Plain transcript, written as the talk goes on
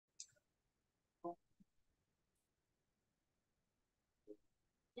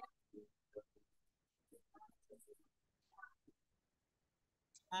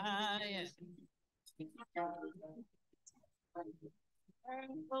I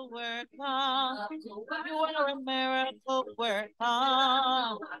miracle worker. You are a miracle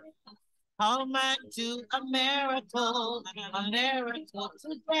worker. How man do a miracle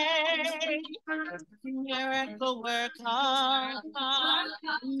today. Miracle worker,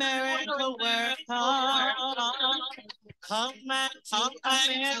 miracle worker. Come and do a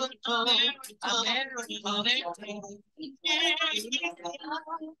miracle today.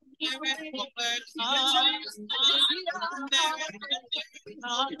 Miracle worker,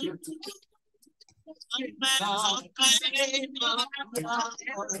 miracle worker.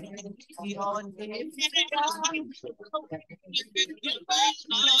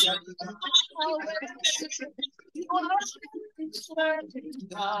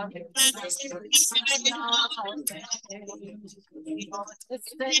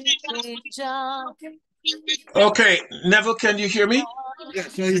 Okay, Neville, can you hear me? Yes, I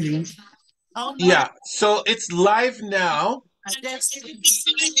hear you. Yeah, so it's live now.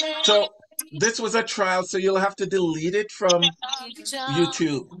 So this was a trial, so you'll have to delete it from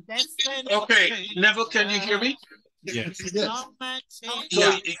YouTube. Okay, Neville, can you hear me? Yes. Yeah, so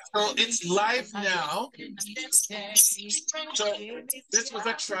it's live now. So this was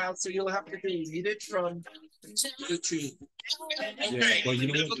a trial, so you'll have to delete it from YouTube. Okay, Well, you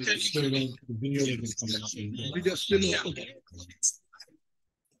know Neville, what? can you hear me? The video isn't coming up. We just still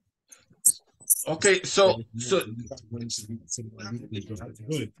Okay, so good.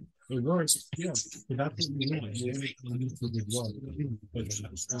 It works. Yeah. But that's what we want. We need to do well.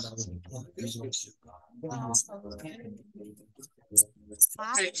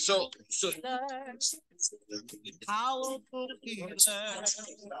 okay, so Powerful healer,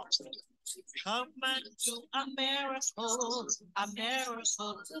 come and do a miracle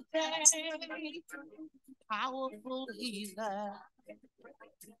today. Powerful healer,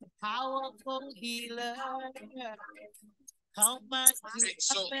 powerful healer, come and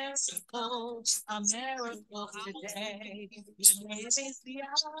do a miracle today. Your name is the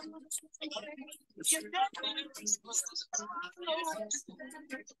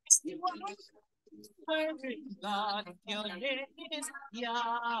God, your name is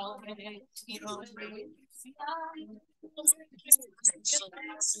Yahweh. Your name is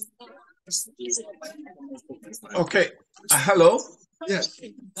okay, hello. Yes.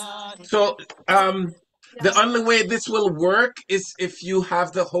 So the only way this will work is if you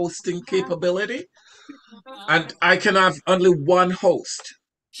have the hosting capability, and I can have only one host.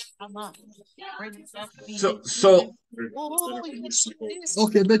 So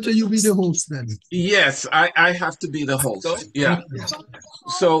Okay, better you be the host then. yes, I have to be the host. Yeah.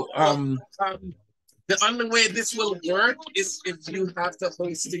 So the only way this will work is if you have the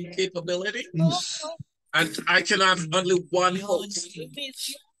hosting capability, and I can have only one host.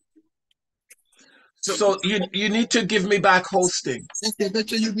 So you need to give me back hosting. Okay,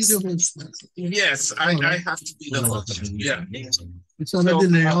 better you be the host then. Yes, I have to be the host. Yeah. It's on a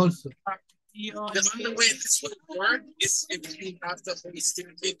delay also. The only way this will work is if you have the hosting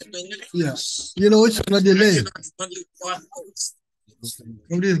capability. Yes. You know, it's on a delay. I can have only one host. Please give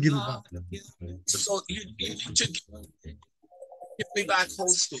it back. So you need to give me back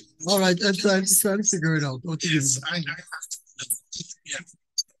hosting. All right, I'm trying to figure it out. What to give Yes, it I back. have to. Yeah.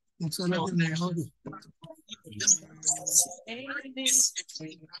 It's on a delay. How do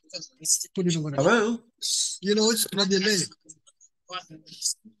put it over there? Hello? You know, it's on a delay.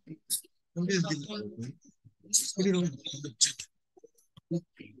 Please give it back. Put it over there.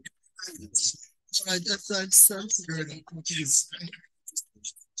 All right, I'm trying to figure it out. What to give it back.